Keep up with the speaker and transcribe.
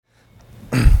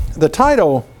the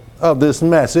title of this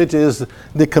message is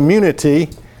The Community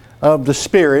of the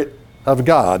Spirit of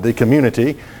God. The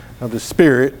Community of the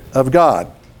Spirit of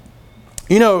God.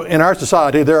 You know, in our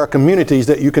society, there are communities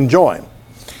that you can join.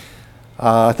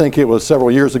 I think it was several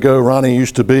years ago, Ronnie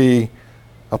used to be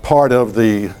a part of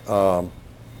the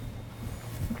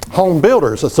Home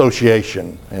Builders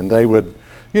Association, and they would,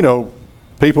 you know,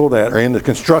 people that are in the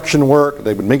construction work,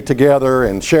 they would meet together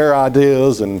and share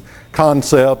ideas and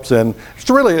concepts, and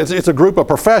it's a group of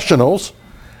professionals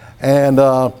and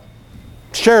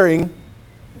sharing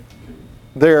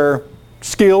their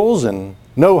skills and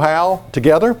know-how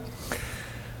together.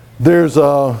 There's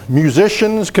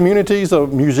musicians, communities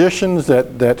of musicians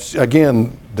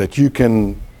that you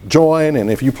can join, and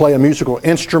if you play a musical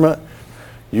instrument,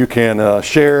 you can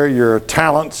share your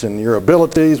talents and your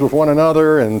abilities with one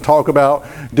another and talk about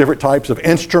different types of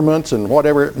instruments and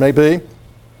whatever it may be.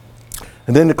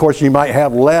 And then, of course, you might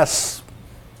have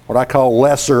what I call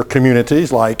lesser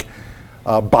communities, like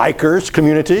bikers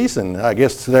communities, and I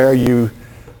guess there you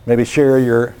maybe share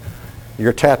your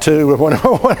tattoo with one.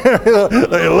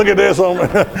 Look at this,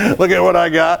 look at what I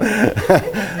got.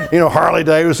 You know, Harley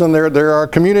Davidson. There are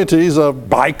communities of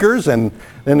bikers, and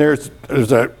then there's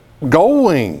a Gold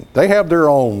Wing. They have their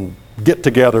own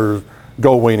get-together.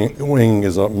 Gold Wing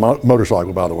is a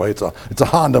motorcycle, by the way. It's a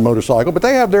Honda motorcycle, but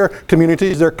they have their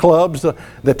communities, their clubs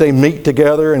that they meet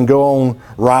together and go on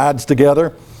rides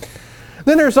together.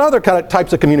 Then there's other kind of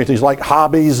types of communities like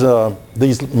hobbies,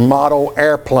 these model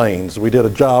airplanes. We did a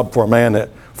job for a man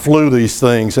that flew these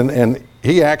things, and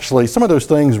he actually, some of those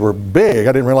things were big.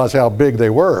 I didn't realize how big they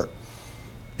were.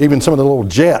 Even some of the little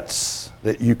jets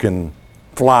that you can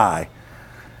fly.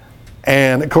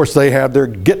 And of course they have their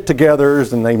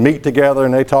get-togethers and they meet together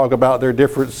and they talk about their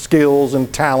different skills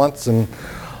and talents and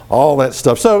all that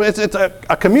stuff. So it's a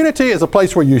community is a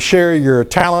place where you share your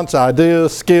talents,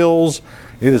 ideas, skills.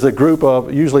 It is a group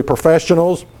of usually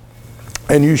professionals,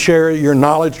 and you share your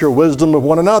knowledge, your wisdom with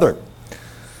one another.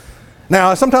 Now,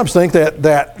 I sometimes think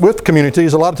that with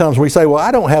communities, a lot of times we say, well,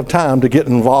 I don't have time to get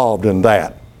involved in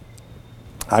that.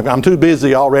 I'm too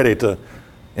busy already to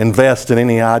invest in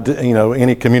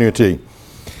any community.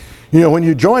 You know, when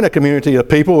you join a community of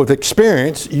people with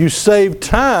experience, you save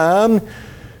time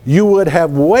you would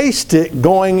have wasted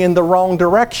going in the wrong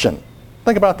direction.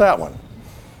 Think about that one.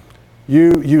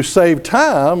 You save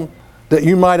time that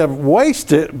you might have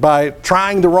wasted by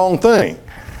trying the wrong thing.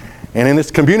 And in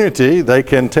this community, they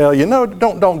can tell you, no,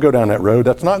 don't go down that road.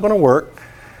 That's not going to work.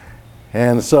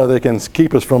 And so they can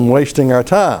keep us from wasting our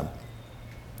time.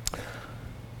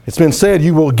 It's been said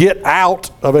you will get out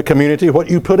of a community what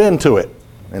you put into it.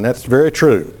 And that's very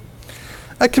true.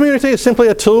 A community is simply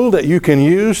a tool that you can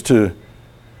use to,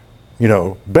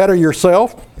 better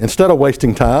yourself instead of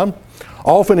wasting time.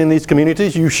 Often in these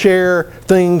communities, you share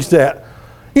things that,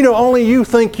 only you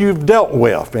think you've dealt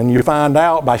with. And you find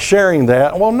out by sharing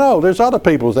that, well, no, there's other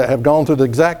people that have gone through the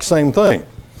exact same thing.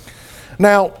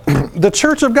 Now, the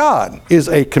Church of God is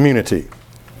a community.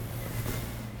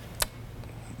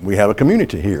 We have a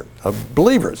community here of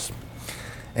believers.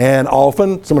 And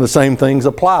often some of the same things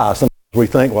apply. Sometimes we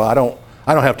think, well, I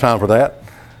don't have time for that.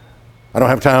 I don't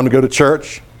have time to go to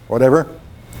church, whatever.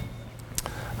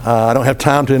 I don't have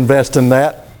time to invest in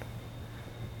that.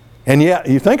 And yet,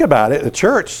 you think about it, the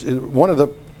church, one of the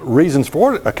reasons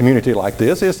for a community like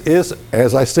this is,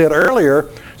 as I said earlier,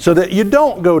 so that you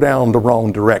don't go down the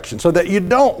wrong direction, so that you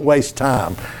don't waste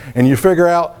time. And you figure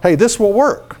out, hey, this will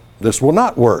work. This will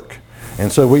not work.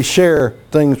 And so we share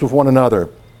things with one another.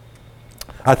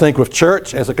 I think with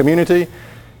church as a community,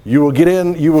 you will get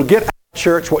out of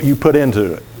church what you put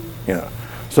into it.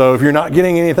 So if you're not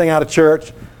getting anything out of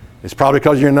church, it's probably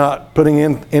because you're not putting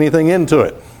in anything into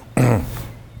it.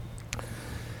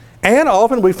 And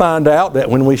often we find out that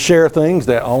when we share things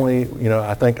that only,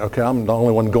 I think, okay, I'm the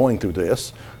only one going through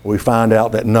this. We find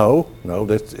out that no,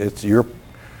 it's your,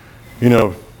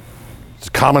 it's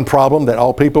a common problem that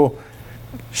all people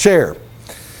share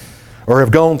or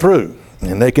have gone through,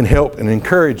 and they can help and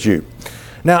encourage you.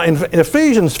 Now in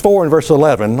Ephesians 4 and verse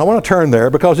 11, I want to turn there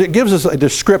because it gives us a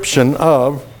description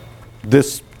of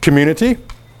this community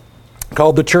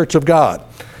called the Church of God.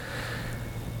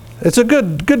 It's a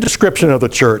good description of the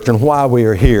church and why we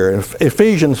are here. In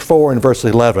Ephesians 4 and verse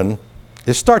 11,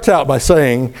 it starts out by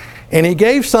saying, and he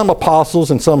gave some apostles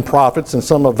and some prophets and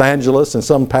some evangelists and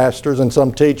some pastors and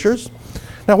some teachers.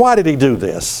 Now why did he do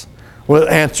this? Well, it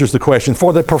answers the question.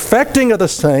 For the perfecting of the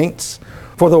saints,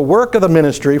 for the work of the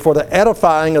ministry, for the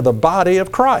edifying of the body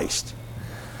of Christ,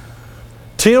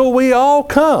 till we all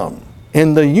come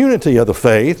in the unity of the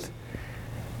faith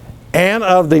and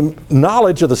of the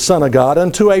knowledge of the Son of God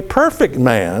unto a perfect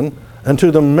man,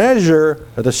 unto the measure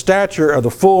of the stature of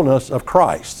the fullness of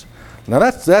Christ. Now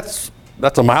that's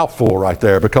a mouthful right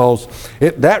there, because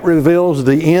that reveals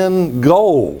the end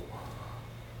goal,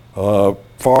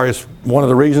 far as one of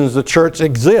the reasons the church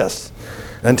exists,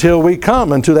 until we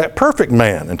come unto that perfect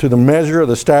man, into the measure of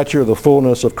the stature of the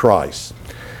fullness of Christ.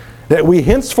 That we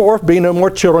henceforth be no more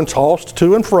children, tossed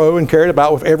to and fro and carried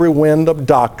about with every wind of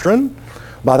doctrine,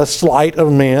 by the sleight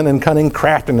of men and cunning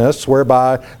craftiness,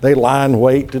 whereby they lie in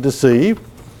wait to deceive.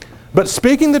 But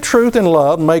speaking the truth in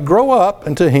love may grow up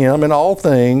unto him in all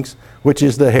things, which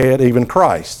is the head, even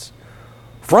Christ,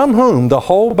 from whom the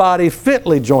whole body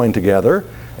fitly joined together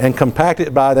and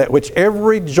compacted by that which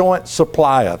every joint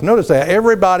supplieth. Notice that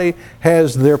everybody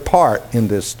has their part in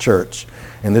this church,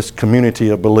 in this community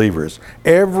of believers.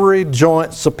 Every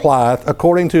joint supplieth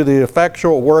according to the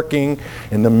effectual working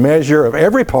in the measure of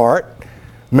every part,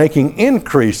 making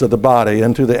increase of the body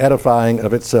unto the edifying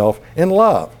of itself in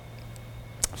love.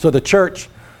 So the church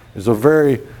is a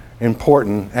very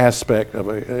important aspect of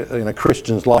in a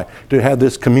Christian's life, to have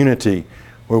this community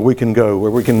where we can go,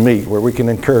 where we can meet, where we can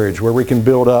encourage, where we can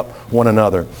build up one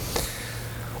another.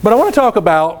 But I want to talk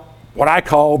about what I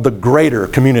call the greater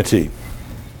community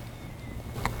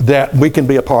that we can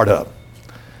be a part of.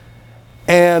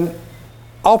 And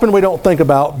often we don't think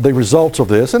about the results of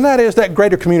this, and that is that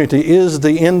greater community is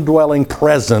the indwelling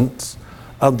presence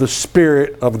of the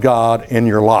Spirit of God in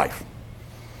your life.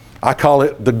 I call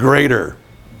it the greater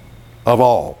of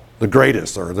all, the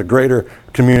greatest, or the greater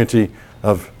community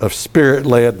of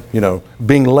Spirit-led,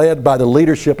 being led by the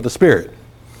leadership of the Spirit.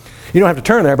 You don't have to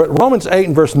turn there, but Romans 8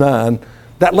 and verse 9,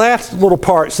 that last little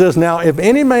part says, "Now if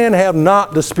any man have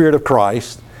not the Spirit of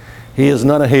Christ, he is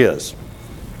none of his."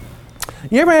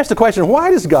 You ever ask the question,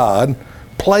 why does God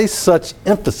place such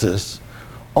emphasis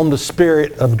on the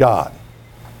Spirit of God?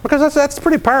 Because that's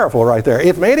pretty powerful right there.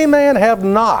 If any man have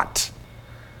not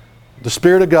the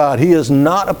Spirit of God, he is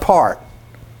not a part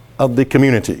of the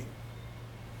community.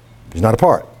 He's not a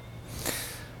part.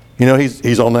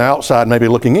 He's on the outside maybe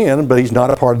looking in, but he's not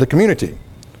a part of the community.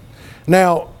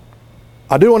 Now,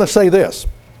 I do want to say this.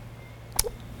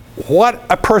 What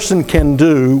a person can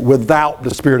do without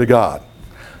the Spirit of God.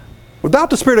 Without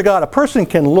the Spirit of God, a person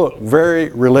can look very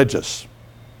religious.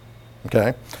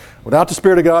 Okay? Without the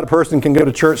Spirit of God, a person can go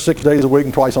to church 6 days a week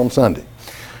and twice on Sunday.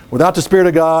 Without the Spirit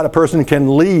of God, a person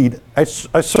can lead a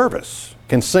service,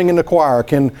 can sing in the choir,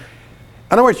 in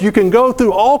other words, you can go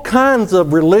through all kinds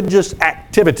of religious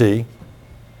activity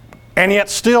and yet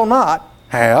still not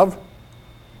have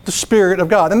the Spirit of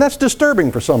God. And that's disturbing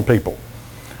for some people.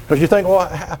 Because you think,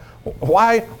 well,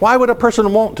 why would a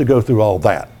person want to go through all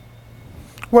that?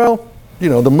 Well,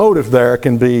 the motive there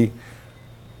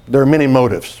there are many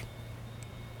motives.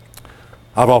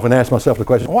 I've often asked myself the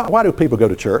question, why do people go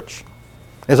to church?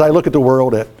 As I look at the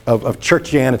world of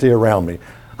churchianity around me,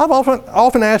 I've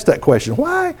often asked that question.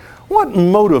 Why? What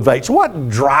motivates, what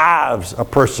drives a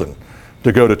person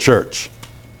to go to church?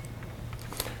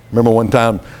 Remember one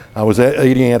time I was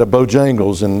eating at a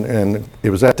Bojangles, and it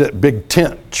was at that big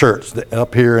tent church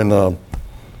up here in,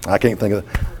 I can't think of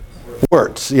it,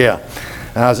 Wirtz, yeah.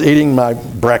 And I was eating my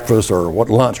breakfast or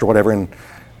lunch or whatever, and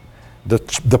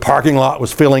the parking lot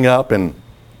was filling up, and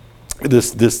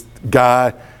this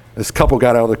couple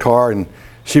got out of the car, and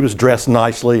she was dressed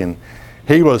nicely, and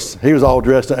he was all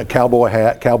dressed in a cowboy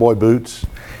hat, cowboy boots,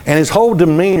 and his whole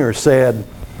demeanor said,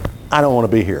 "I don't want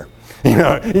to be here."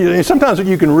 Sometimes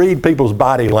you can read people's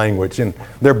body language, and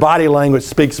their body language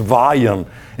speaks volume,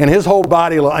 and his whole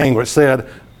body language said,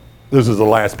 "This is the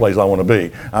last place I want to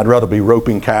be. I'd rather be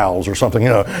roping cows or something,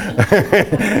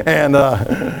 And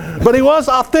but he was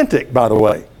authentic, by the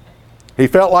way. He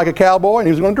felt like a cowboy, and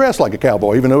he was going to dress like a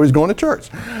cowboy, even though he's going to church.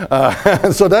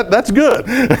 So that's good.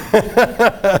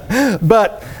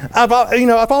 But I've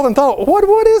often thought,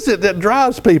 what is it that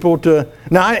drives people to?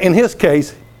 Now, in his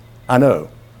case, I know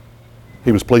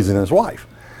he was pleasing his wife,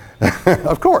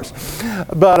 of course.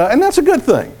 But and that's a good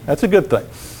thing. That's a good thing.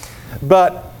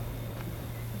 But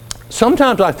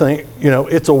sometimes I think,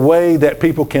 it's a way that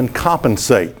people can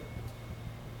compensate.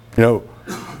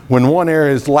 When one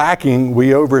area is lacking, we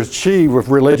overachieve with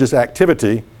religious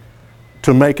activity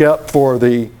to make up for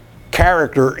the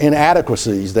character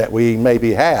inadequacies that we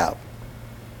maybe have.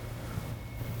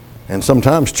 And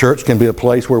sometimes church can be a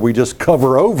place where we just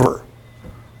cover over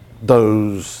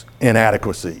those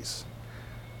inadequacies.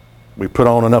 We put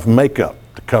on enough makeup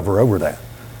to cover over that.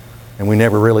 And we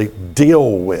never really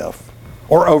deal with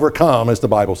or overcome, as the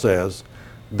Bible says,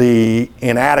 the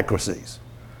inadequacies.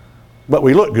 But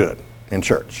we look good in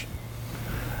church.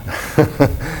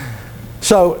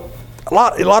 So a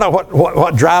lot of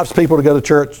what drives people to go to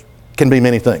church can be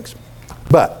many things.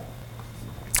 But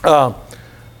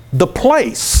The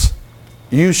place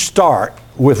you start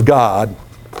with God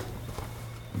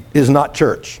is not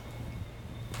church.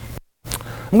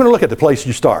 I'm going to look at the place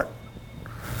you start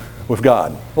with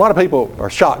God. A lot of people are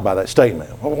shocked by that statement.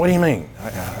 Well, what do you mean?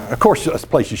 Of course, that's the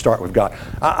place you start with God.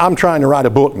 I'm trying to write a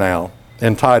book now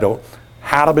entitled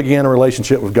How to Begin a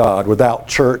Relationship with God Without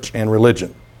Church and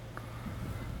Religion.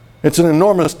 It's an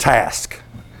enormous task.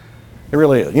 It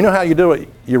really is. You know how you do it?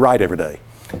 You write every day.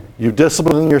 You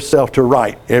discipline yourself to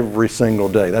write every single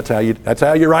day. That's how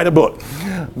you write a book.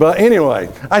 But anyway,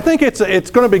 I think it's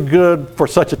going to be good for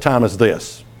such a time as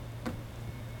this,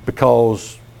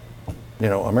 because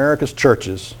America's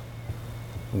churches,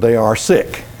 they are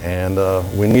sick, and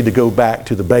we need to go back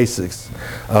to the basics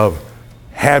of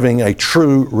having a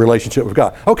true relationship with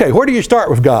God. Okay, where do you start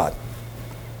with God?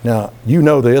 Now, you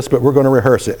know this, but we're going to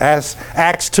rehearse it.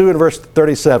 Acts 2 and verse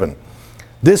 37.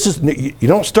 You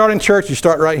don't start in church, you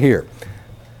start right here.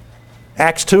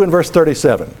 Acts 2 and verse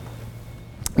 37.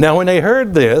 Now when they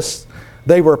heard this,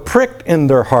 they were pricked in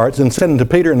their hearts and said unto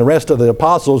Peter and the rest of the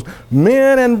apostles,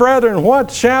 Men and brethren, what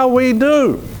shall we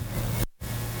do?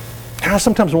 I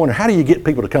sometimes wonder, how do you get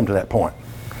people to come to that point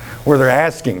where they're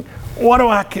asking, what do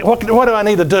I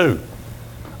need to do?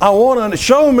 I want to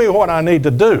show me what I need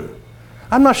to do.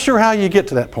 I'm not sure how you get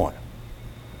to that point.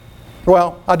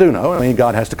 Well, I do know.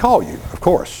 God has to call you, of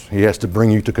course. He has to bring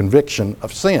you to conviction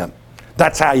of sin.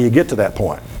 That's how you get to that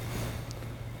point.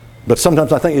 But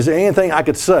sometimes I think, is there anything I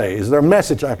could say? Is there a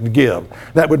message I could give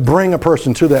that would bring a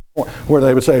person to that point where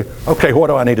they would say, okay, what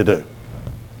do I need to do?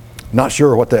 Not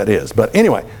sure what that is. But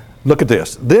anyway, look at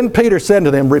this. Then Peter said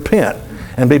to them, Repent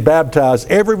and be baptized,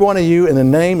 every one of you, in the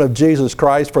name of Jesus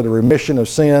Christ for the remission of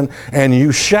sin, and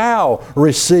you shall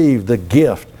receive the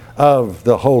gift of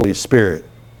the Holy Spirit.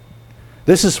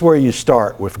 This is where you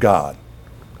start with God.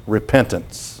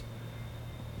 Repentance.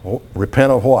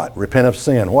 Repent of what? Repent of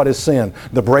sin. What is sin?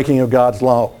 The breaking of God's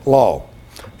law.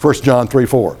 1 John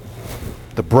 3:4.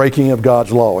 The breaking of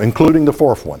God's law, including the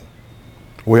fourth one.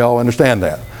 We all understand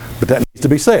that. But that needs to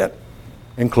be said,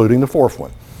 including the fourth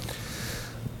one.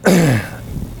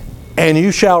 And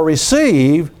you shall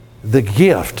receive the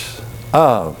gift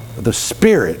of the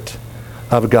Spirit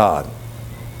of God.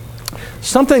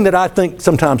 Something that I think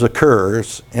sometimes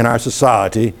occurs in our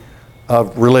society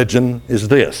of religion is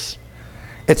this.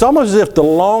 It's almost as if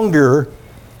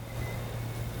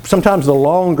sometimes the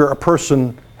longer a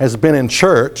person has been in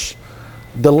church,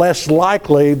 the less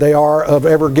likely they are of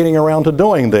ever getting around to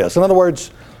doing this. In other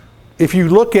words, if you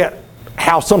look at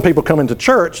how some people come into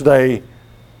church, maybe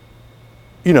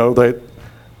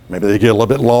they get a little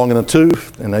bit long in the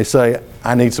tooth and they say,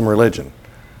 I need some religion.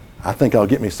 I think I'll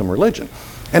get me some religion.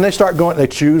 And they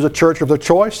choose a church of their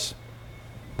choice.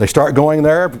 They start going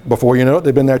there. Before you know it,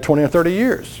 they've been there 20 or 30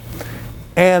 years.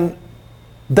 And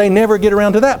they never get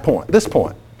around to this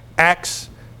point. Acts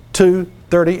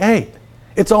 2:38.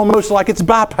 It's almost like it's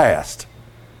bypassed.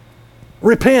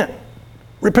 Repent.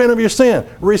 Repent of your sin.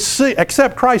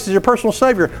 Accept Christ as your personal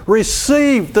Savior.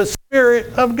 Receive the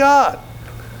Spirit of God.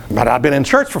 But I've been in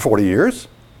church for 40 years,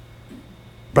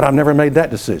 but I've never made that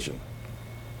decision.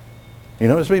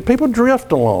 People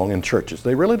drift along in churches.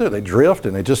 They really do. They drift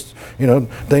and they just,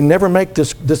 they never make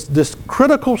this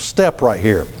critical step right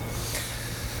here.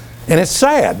 And it's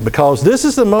sad, because this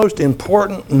is the most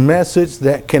important message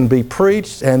that can be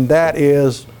preached, and that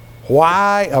is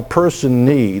why a person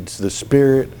needs the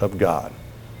Spirit of God.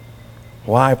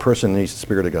 Why a person needs the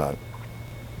Spirit of God.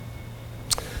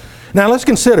 Now let's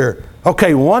consider,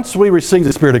 once we receive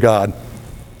the Spirit of God,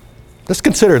 let's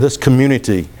consider this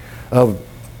community of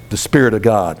the Spirit of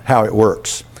God, how it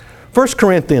works. 1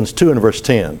 Corinthians 2 and verse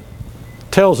 10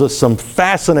 tells us some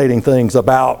fascinating things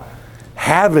about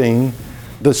having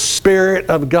the Spirit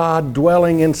of God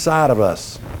dwelling inside of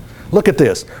us. Look at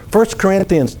this. 1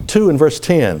 Corinthians 2 and verse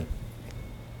 10.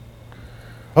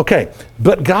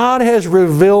 But God has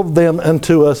revealed them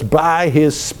unto us by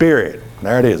His Spirit.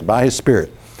 There it is, by His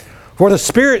Spirit. For the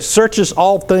Spirit searches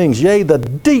all things, yea, the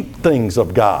deep things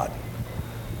of God.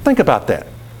 Think about that.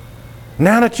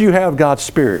 Now that you have God's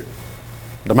Spirit,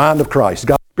 the mind of Christ,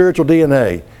 God's spiritual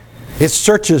DNA, it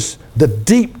searches the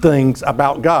deep things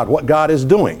about God, what God is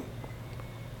doing,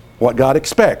 what God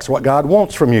expects, what God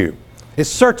wants from you. It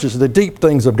searches the deep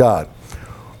things of God.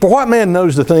 For what man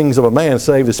knows the things of a man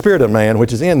save the spirit of man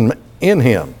which is in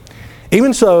him?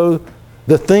 Even so,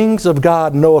 the things of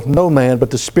God knoweth no man but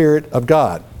the Spirit of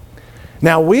God.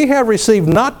 Now we have received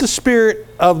not the spirit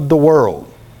of the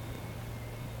world.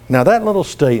 Now that little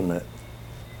statement,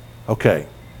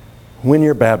 when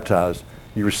you're baptized,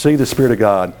 you receive the Spirit of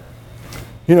God.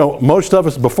 Most of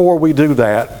us, before we do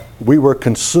that, we were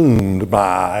consumed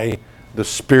by the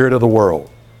spirit of the world.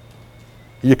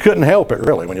 You couldn't help it,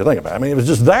 really, when you think about it. I mean, it was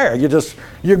just there.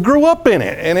 You grew up in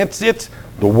it, and it's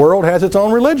the world has its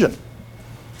own religion.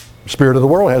 The spirit of the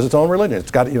world has its own religion.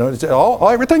 It's got, it's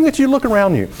everything that you look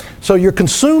around you. So you're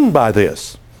consumed by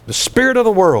this, the spirit of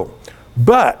the world.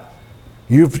 But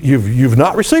you've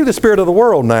not received the spirit of the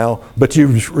world now, but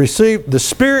you've received the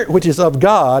Spirit which is of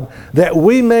God, that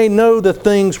we may know the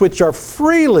things which are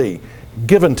freely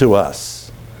given to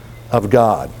us of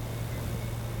God.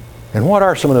 And what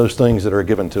are some of those things that are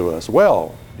given to us?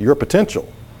 Well, your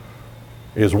potential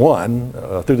is one,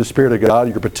 through the Spirit of God,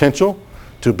 your potential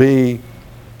to be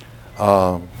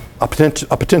a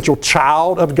potential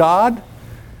child of God.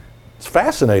 It's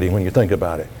fascinating when you think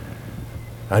about it.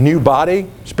 A new body,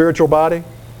 spiritual body.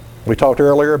 We talked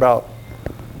earlier about,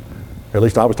 or at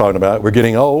least I was talking about it, we're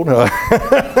getting old.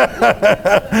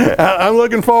 I'm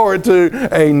looking forward to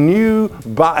a new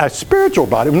a spiritual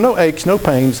body with no aches, no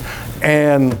pains,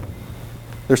 and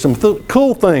there's some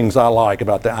cool things I like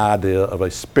about the idea of a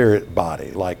spirit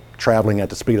body, like traveling at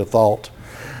the speed of thought,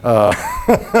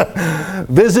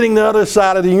 visiting the other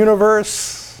side of the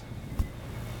universe.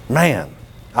 Man,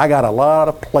 I got a lot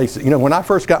of places. When I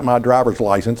first got my driver's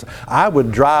license, I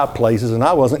would drive places and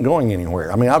I wasn't going anywhere.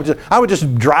 I mean, I would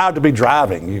just drive to be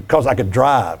driving because I could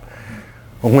drive.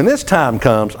 Well, when this time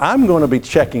comes, I'm going to be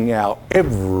checking out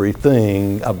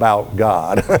everything about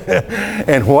God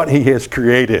and what He has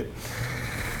created.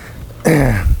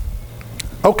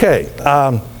 Okay.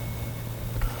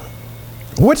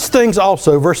 Which things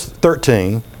also, verse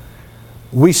 13,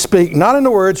 we speak not in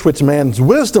the words which man's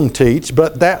wisdom teach,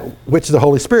 but that which the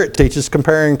Holy Spirit teaches,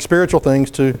 comparing spiritual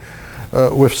things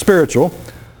with spiritual.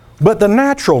 But the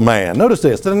natural man, notice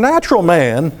this, the natural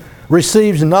man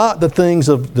receives not the things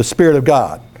of the Spirit of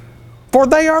God, for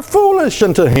they are foolish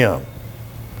unto him.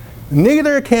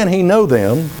 Neither can he know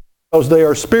them, because they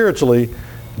are spiritually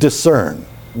discerned.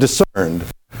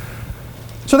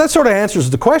 So that sort of answers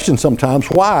the question sometimes,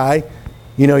 why,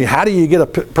 how do you get a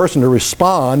person to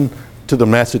respond to the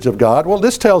message of God? Well,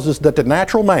 this tells us that the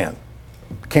natural man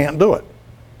can't do it.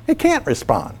 He can't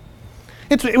respond.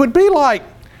 It would be like,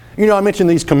 I mentioned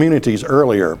these communities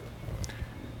earlier.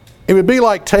 It would be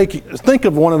like think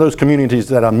of one of those communities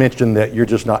that I mentioned that you're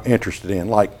just not interested in,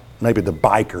 like maybe the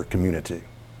biker community,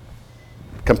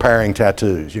 comparing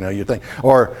tattoos, you think,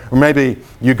 or maybe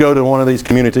you go to one of these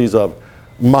communities of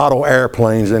model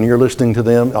airplanes and you're listening to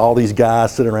them, all these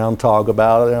guys sit around and talk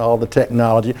about it and all the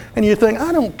technology, and you think,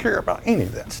 I don't care about any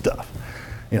of that stuff.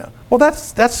 Well,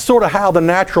 that's sort of how the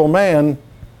natural man,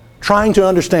 trying to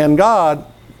understand God,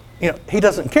 he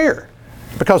doesn't care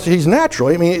because he's natural.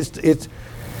 I mean, he's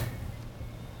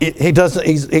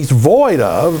void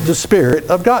of the Spirit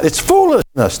of God. It's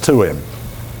foolishness to him.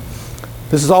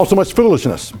 This is all so much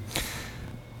foolishness.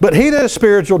 But he that is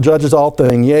spiritual judges all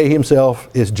things, yea, he himself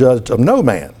is judged of no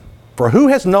man. For who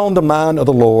has known the mind of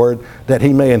the Lord, that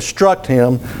he may instruct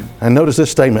him? And notice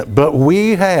this statement, but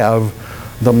we have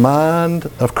the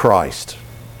mind of Christ.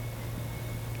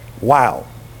 Wow.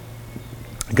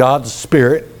 God's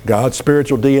Spirit, God's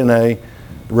spiritual DNA,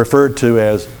 referred to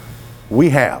as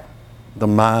we have the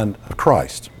mind of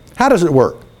Christ. How does it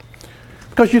work?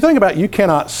 Because you think about it, you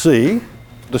cannot see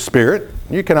the Spirit,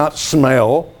 you cannot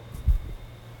smell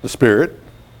the Spirit.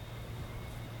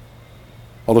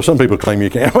 Although some people claim you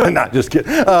can. Not just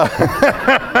kidding.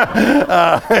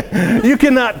 You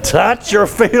cannot touch or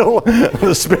feel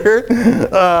the Spirit.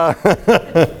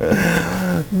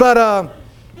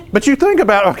 But you think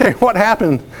about, okay, what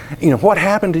happened? What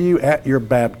happened to you at your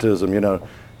baptism?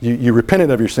 You repented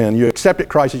of your sin. You accepted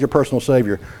Christ as your personal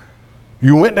Savior.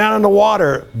 You went down in the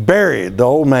water, buried the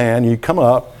old man. You come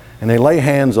up, and they lay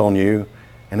hands on you.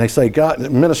 And they say, God, the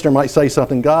minister might say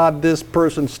something, God, this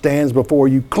person stands before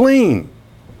you clean.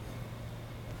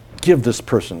 Give this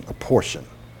person a portion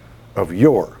of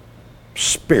your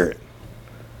Spirit.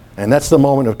 And that's the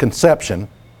moment of conception.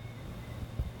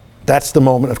 That's the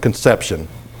moment of conception.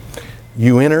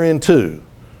 You enter into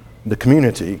the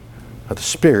community of the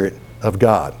Spirit of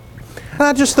God. And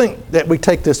I just think that we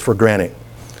take this for granted.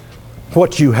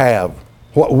 What you have,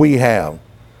 what we have.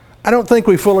 I don't think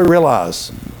we fully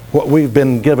realize what we've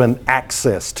been given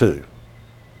access to.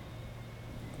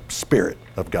 Spirit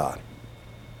of God.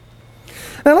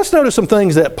 Now let's notice some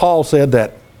things that Paul said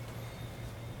that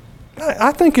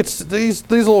I think it's these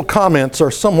little comments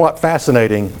are somewhat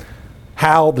fascinating,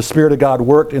 how the Spirit of God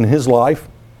worked in his life.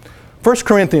 1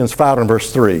 Corinthians 5 and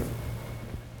verse 3.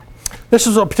 This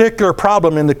is a particular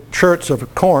problem in the church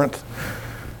of Corinth.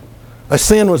 A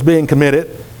sin was being committed,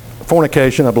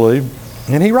 fornication, I believe.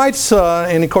 And he writes,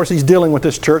 and of course he's dealing with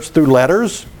this church through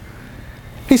letters.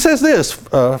 He says this,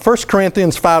 1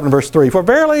 Corinthians 5 and verse 3, "For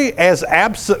verily as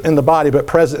absent in the body but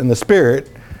present in the Spirit,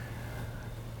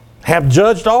 have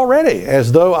judged already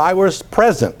as though I was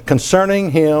present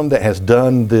concerning him that has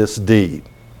done this deed."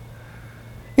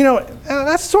 You know,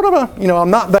 that's sort of I'm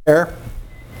not there,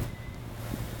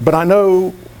 but I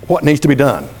know what needs to be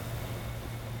done.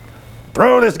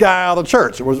 Throw this guy out of the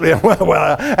church. It was,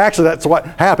 well, actually that's what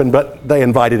happened, but they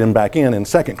invited him back in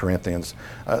 2 Corinthians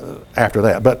after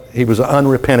that. But he was an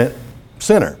unrepentant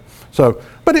sinner. So,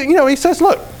 but he says,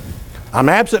 look, I'm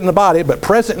absent in the body, but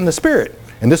present in the Spirit.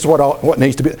 And this is what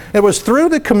needs to be. It was through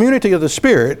the community of the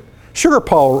Spirit. Sure,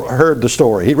 Paul heard the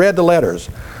story. He read the letters.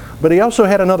 But he also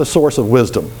had another source of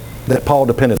wisdom that Paul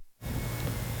depended on.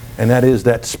 And that is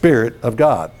that Spirit of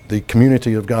God, the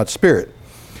community of God's Spirit.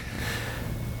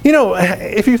 You know,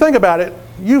 if you think about it,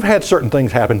 you've had certain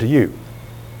things happen to you.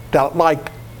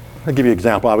 Like, I'll give you an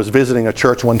example. I was visiting a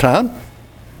church one time,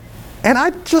 and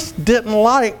I just didn't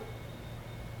like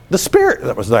the spirit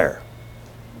that was there.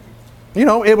 You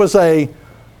know, it was a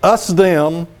us,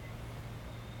 them,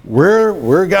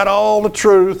 we're got all the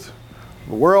truth.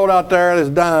 The world out there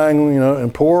is dying,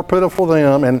 and poor, pitiful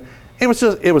them. And it was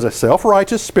a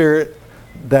self-righteous spirit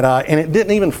and it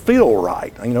didn't even feel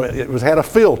right. It had a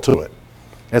feel to it.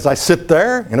 As I sit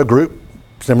there in a group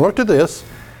similar to this,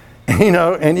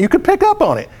 and you could pick up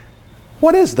on it.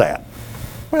 What is that?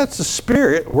 Well, it's the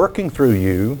Spirit working through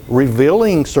you,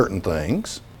 revealing certain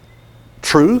things,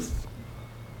 truth.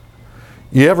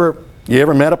 You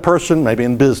ever met a person, maybe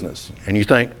in business, and you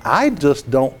think, I just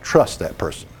don't trust that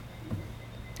person.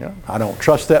 I don't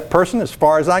trust that person as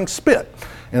far as I can spit.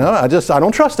 I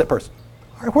don't trust that person.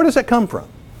 All right, where does that come from?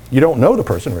 You don't know the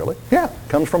person really. Yeah, it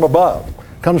comes from above.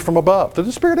 Comes from above, through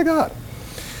the Spirit of God.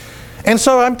 And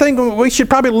so I'm thinking we should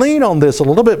probably lean on this a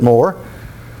little bit more.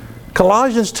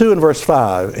 Colossians 2 and verse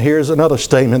 5, here's another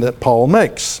statement that Paul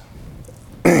makes.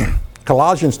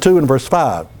 Colossians 2 and verse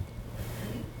 5.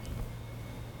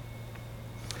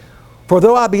 "For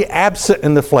though I be absent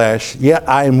in the flesh, yet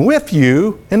I am with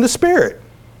you in the Spirit,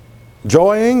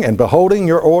 joying and beholding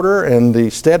your order and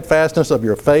the steadfastness of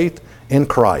your faith in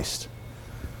Christ."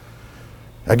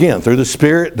 Again, through the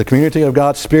Spirit, the community of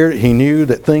God's Spirit, he knew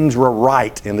that things were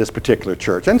right in this particular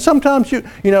church. And sometimes you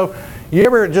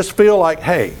ever just feel like,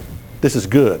 hey, this is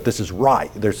good, this is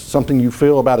right. There's something you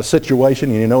feel about a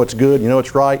situation, and you know it's good, you know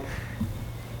it's right,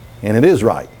 and it is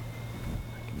right.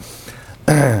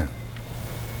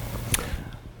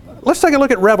 Let's take a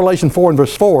look at Revelation 4 and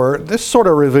verse 4. This sort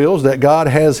of reveals that God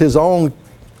has his own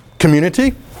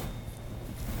community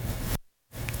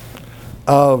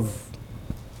of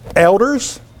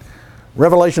elders.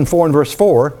 Revelation 4 and verse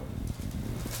 4.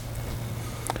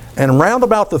 "And round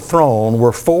about the throne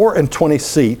were 24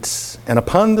 seats, and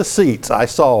upon the seats I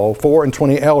saw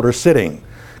 24 elders sitting,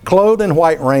 clothed in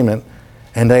white raiment,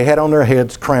 and they had on their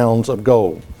heads crowns of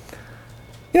gold."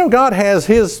 God has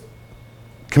his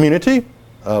community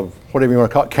of whatever you want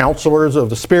to call it, counselors of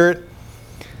the Spirit,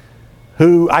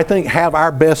 who I think have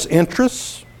our best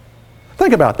interests.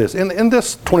 Think about this. In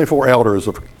this 24 elders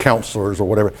of counselors or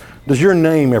whatever, does your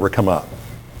name ever come up?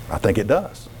 I think it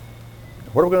does.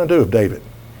 What are we going to do with David?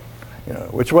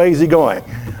 Which way is he going?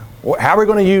 How are we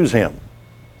going to use him?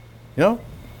 The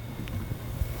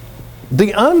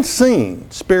unseen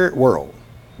spirit world,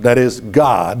 that is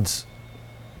God's.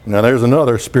 Now there's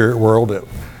another spirit world that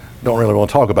don't really want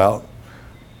to talk about,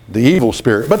 the evil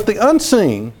spirit. But the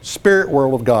unseen spirit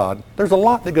world of God, there's a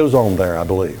lot that goes on there, I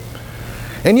believe.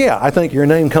 And yeah, I think your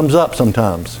name comes up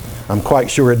sometimes. I'm quite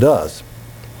sure it does.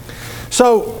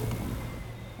 So,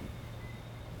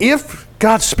 if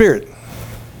God's Spirit,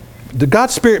 the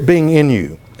God's Spirit being in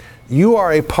you, you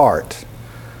are a part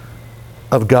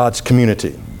of God's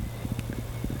community.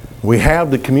 We have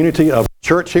the community of the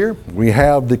church here. We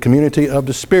have the community of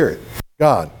the Spirit,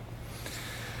 God.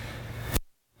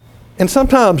 And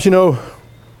sometimes,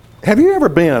 have you ever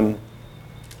been,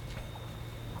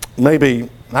 maybe,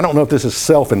 I don't know if this is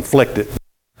self-inflicted,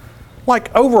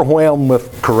 like overwhelmed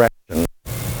with correction.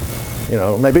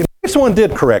 Maybe someone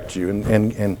did correct you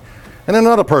and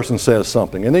another person says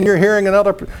something, and then you're hearing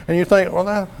another, and you think, well,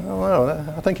 I don't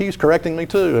know, I think he's correcting me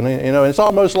too. And it's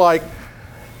almost like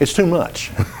it's too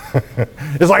much.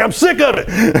 It's like I'm sick of it.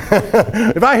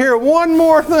 If I hear one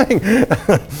more thing.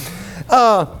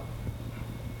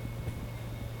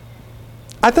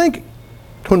 I think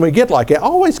when we get like that,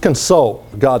 always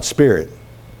consult God's Spirit.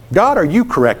 God, are you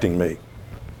correcting me?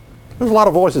 There's a lot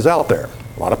of voices out there.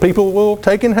 A lot of people will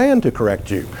take in hand to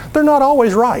correct you. They're not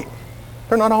always right.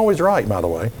 They're not always right, by the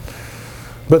way.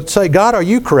 But say, God, are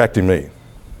you correcting me?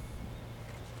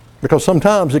 Because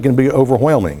sometimes it can be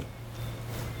overwhelming.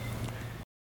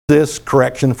 this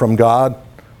correction from God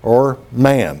or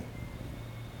man?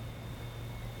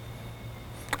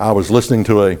 I was listening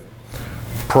to a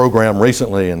program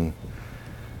recently, and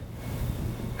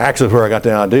actually where I got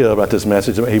the idea about this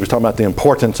message, he was talking about the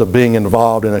importance of being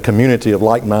involved in a community of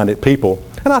like-minded people.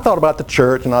 And I thought about the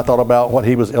church, and I thought about what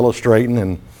he was illustrating,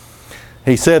 and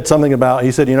he said something about,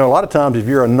 he said, you know, a lot of times if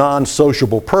you're a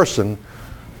non-sociable person,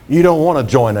 you don't want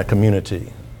to join a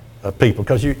community of people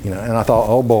because you know, and I thought,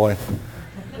 oh boy,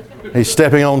 he's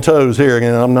stepping on toes here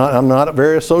again. I'm not a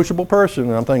very sociable person.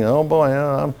 And I'm thinking, oh boy,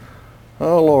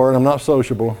 oh Lord, I'm not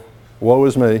sociable. Woe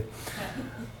is me.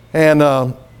 And,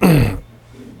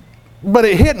 but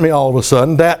it hit me all of a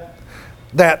sudden that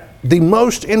the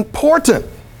most important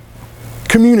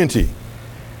community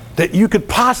that you could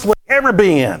possibly ever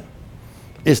be in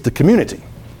is the community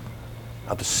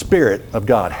of the Spirit of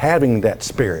God, having that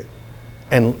Spirit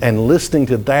and listening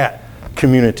to that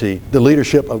community, the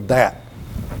leadership of that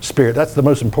Spirit. That's the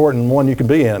most important one you can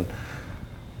be in.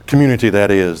 Community,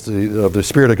 that is, of the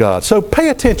Spirit of God. So pay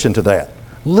attention to that.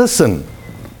 Listen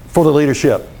for the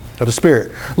leadership of the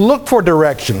Spirit. Look for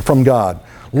direction from God.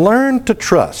 Learn to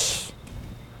trust.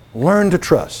 Learn to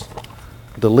trust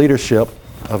the leadership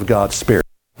of God's Spirit.